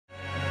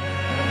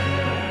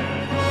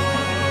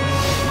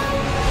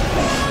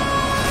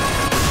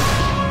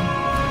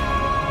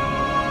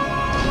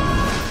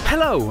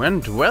Hello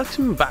and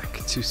welcome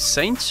back to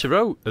Saints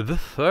Row the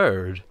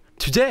Third.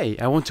 Today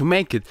I want to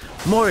make it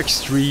more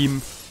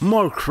extreme,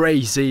 more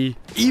crazy,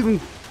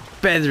 even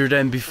better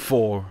than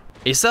before.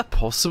 Is that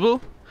possible?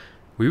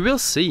 We will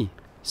see.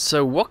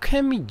 So what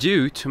can we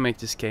do to make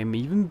this game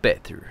even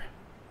better?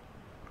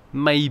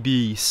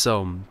 Maybe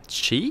some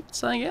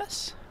cheats, I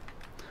guess?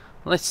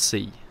 Let's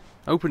see.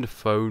 Open the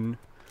phone,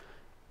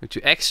 go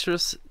to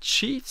extras,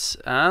 cheats,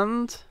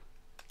 and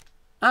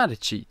add a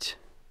cheat.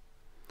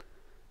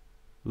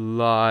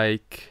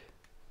 Like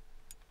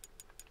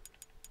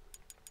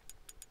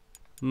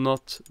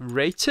not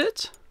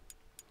rated?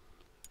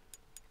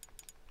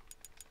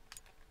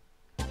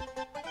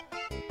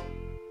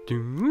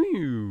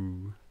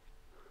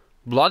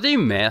 Bloody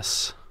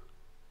mess.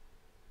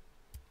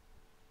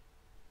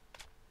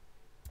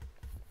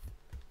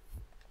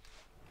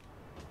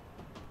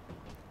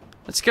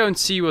 Let's go and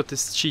see what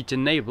this cheat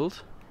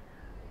enabled.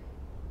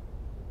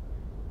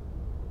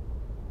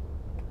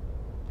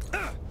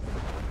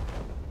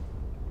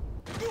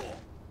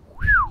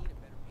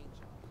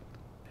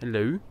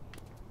 Hello?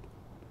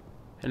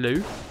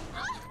 Hello?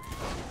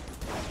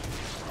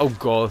 Oh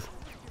god.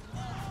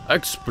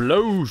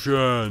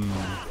 Explosion!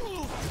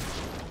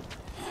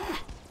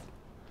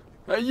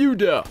 Hey you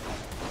there!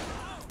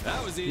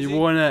 That was easy. You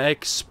wanna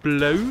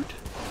explode?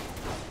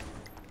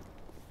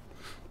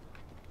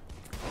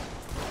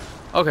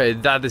 Okay,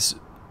 that is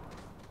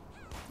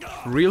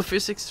real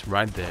physics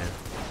right there.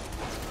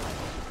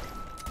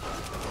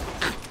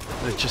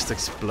 They just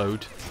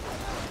explode.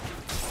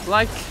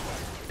 Like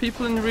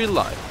people in real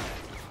life.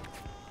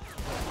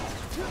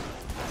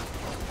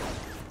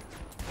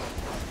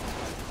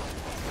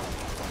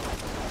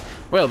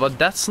 Well, but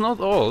that's not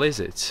all, is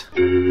it?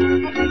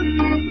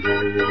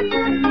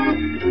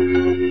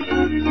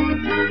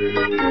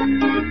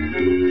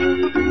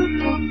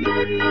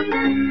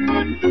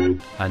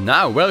 And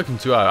now, welcome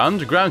to our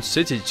underground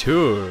city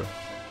tour.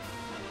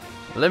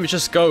 Let me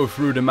just go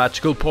through the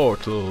magical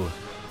portal,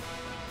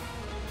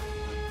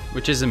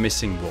 which is a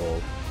missing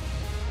wall.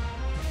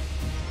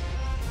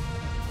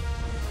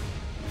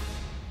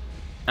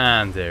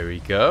 And there we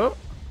go.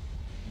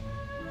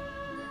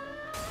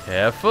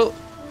 Careful.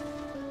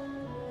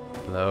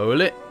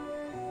 Slowly.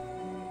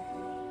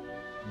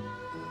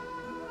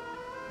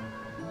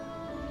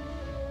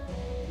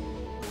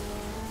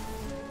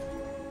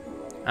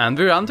 And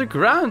we're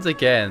underground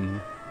again.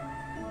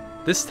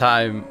 This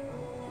time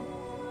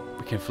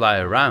we can fly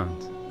around.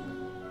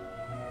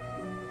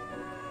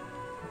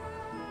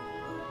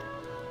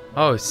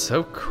 Oh, it's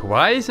so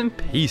quiet and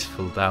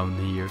peaceful down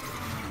here.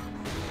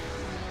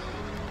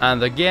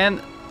 And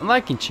again,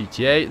 like in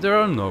GTA, there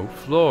are no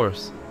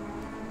floors.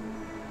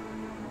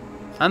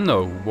 And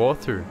no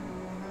water.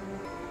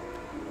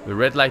 The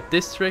red light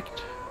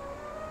district.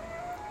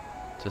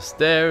 Just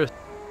there.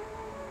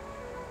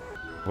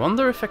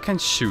 Wonder if I can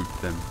shoot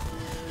them.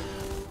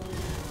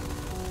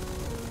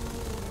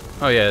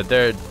 Oh yeah,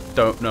 they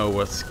don't know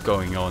what's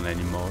going on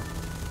anymore.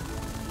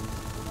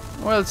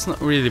 Well, it's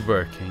not really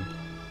working.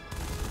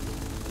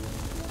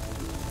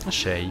 A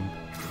shame.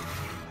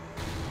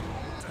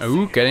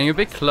 Oh, getting a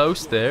bit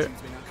close there.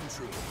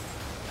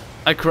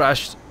 I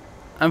crashed.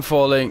 I'm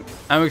falling.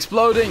 I'm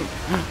exploding.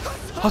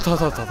 Hot, hot,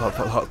 hot, hot, hot,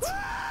 hot, hot.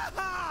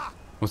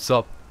 What's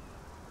up?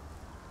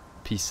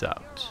 Peace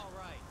out.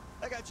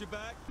 I got you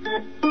back.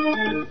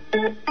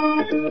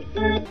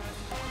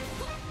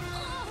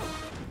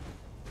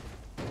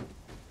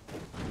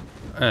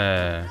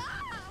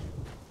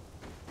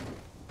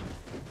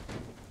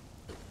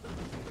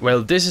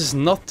 Well, this is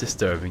not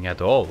disturbing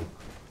at all.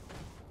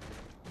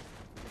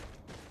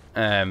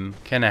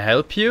 Can I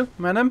help you,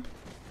 madam?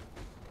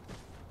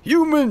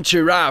 Human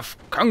giraffe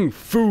kung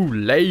fu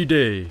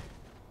lady.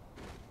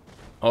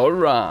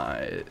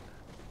 Alright.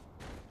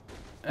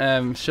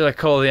 Should I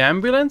call the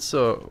ambulance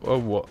or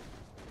what?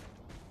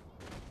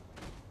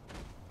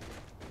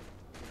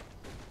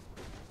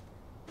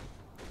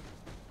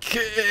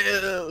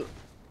 Kill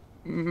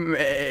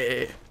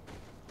me.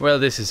 Well,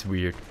 this is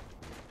weird.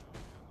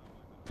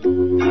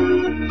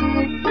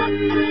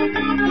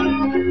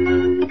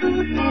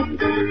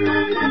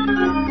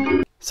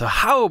 So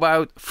how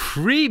about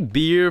free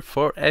beer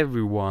for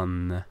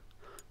everyone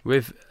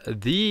with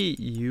the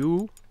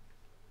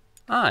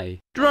UI?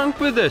 Drunk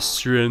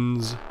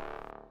pedestrians.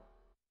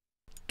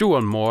 Do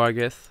one more, I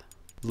guess.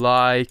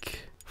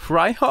 Like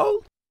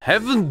fryhole?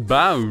 Heaven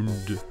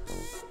bound.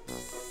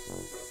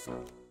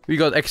 We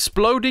got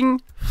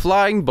exploding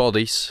flying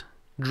bodies,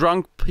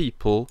 drunk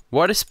people.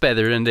 What is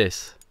better than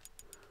this?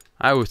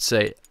 I would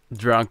say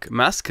drunk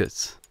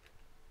mascots.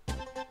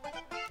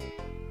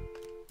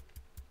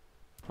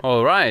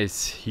 Alright,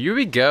 here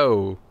we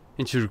go.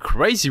 Into the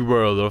crazy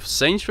world of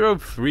Saints Row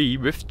 3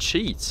 with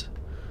cheats.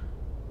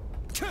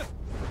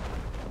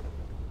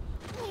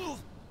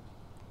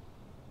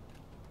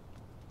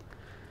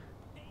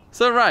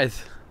 So right,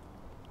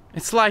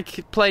 it's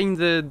like playing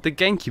the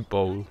Genki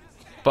Bowl,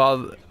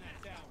 but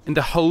in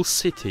the whole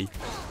city.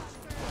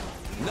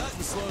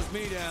 Nothing slows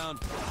me down.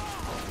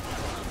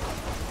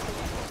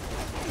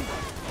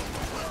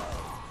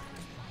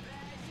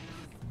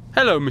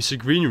 Hello, Mr.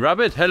 Green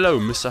Rabbit. Hello,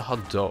 Mr.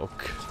 Hot Dog.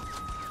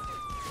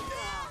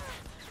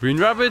 Green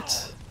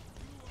Rabbit.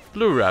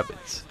 Blue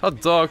Rabbit.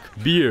 Hot Dog.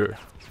 Beer.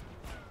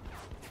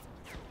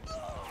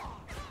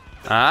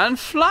 And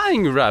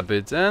Flying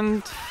Rabbit.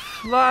 And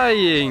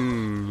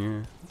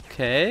flying.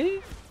 Okay.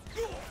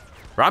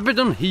 Rabbit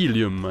on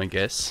helium, I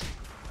guess.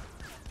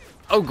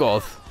 Oh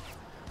god.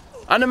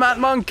 And a mad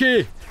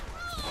monkey.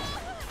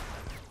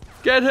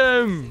 Get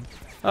him.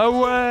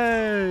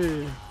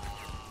 Away.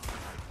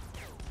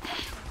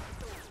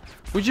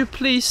 Would you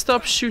please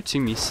stop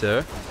shooting me,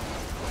 sir?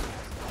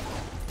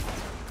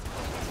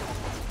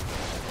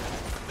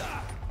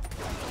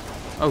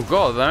 Oh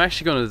god, I'm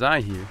actually gonna die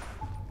here.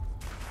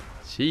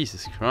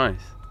 Jesus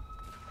Christ.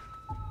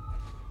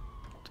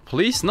 The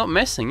police not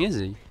messing, is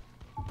he?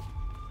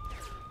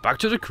 Back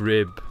to the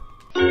crib.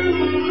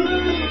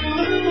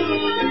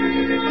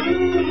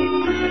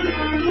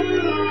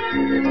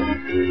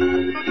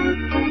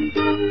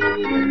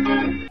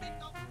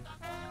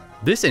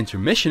 This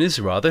intermission is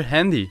rather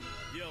handy.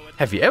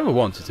 Have you ever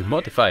wanted to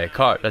modify a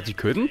car that you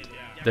couldn't?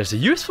 There's a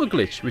useful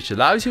glitch which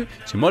allows you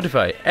to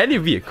modify any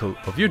vehicle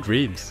of your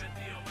dreams.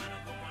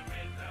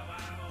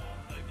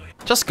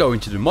 Just go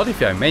into the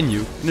modify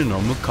menu in a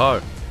normal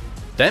car.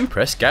 Then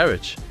press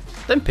garage.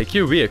 Then pick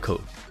your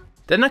vehicle.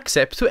 Then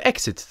accept to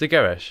exit the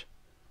garage.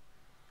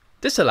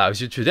 This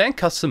allows you to then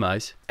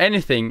customize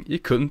anything you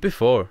couldn't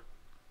before.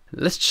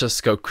 Let's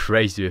just go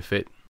crazy with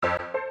it.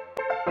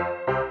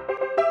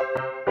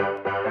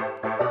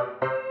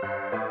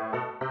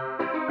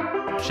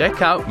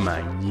 Check out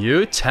my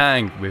new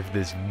tank with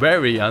this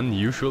very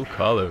unusual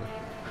color.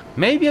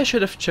 Maybe I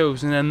should have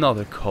chosen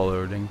another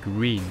color than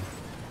green.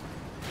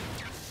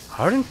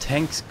 Aren't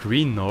tanks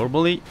green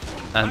normally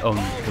and on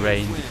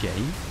grey in the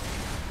game?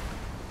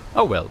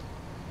 Oh well.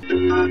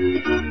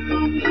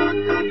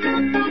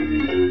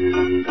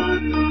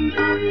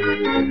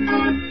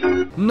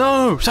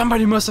 No!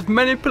 Somebody must have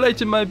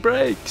manipulated my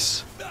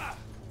brakes!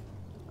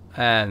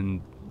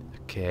 And...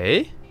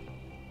 okay.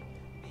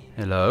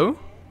 Hello?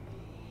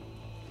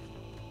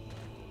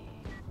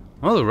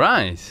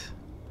 Alright.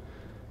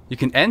 You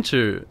can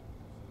enter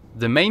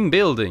the main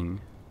building.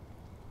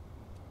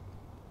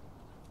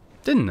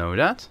 Didn't know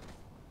that.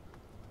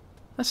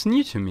 That's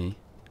new to me.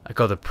 I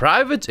got a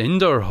private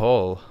indoor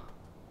hall.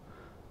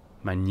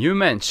 My new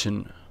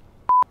mansion.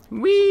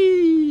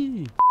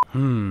 Whee!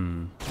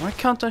 Why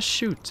can't I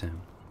shoot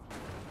them?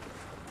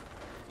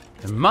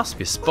 There must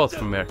be a spot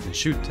from where I can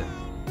shoot them.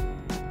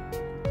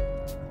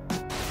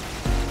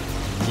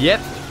 Yep,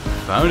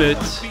 found it.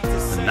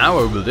 And now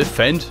I will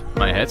defend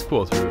my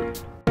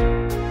headquarters.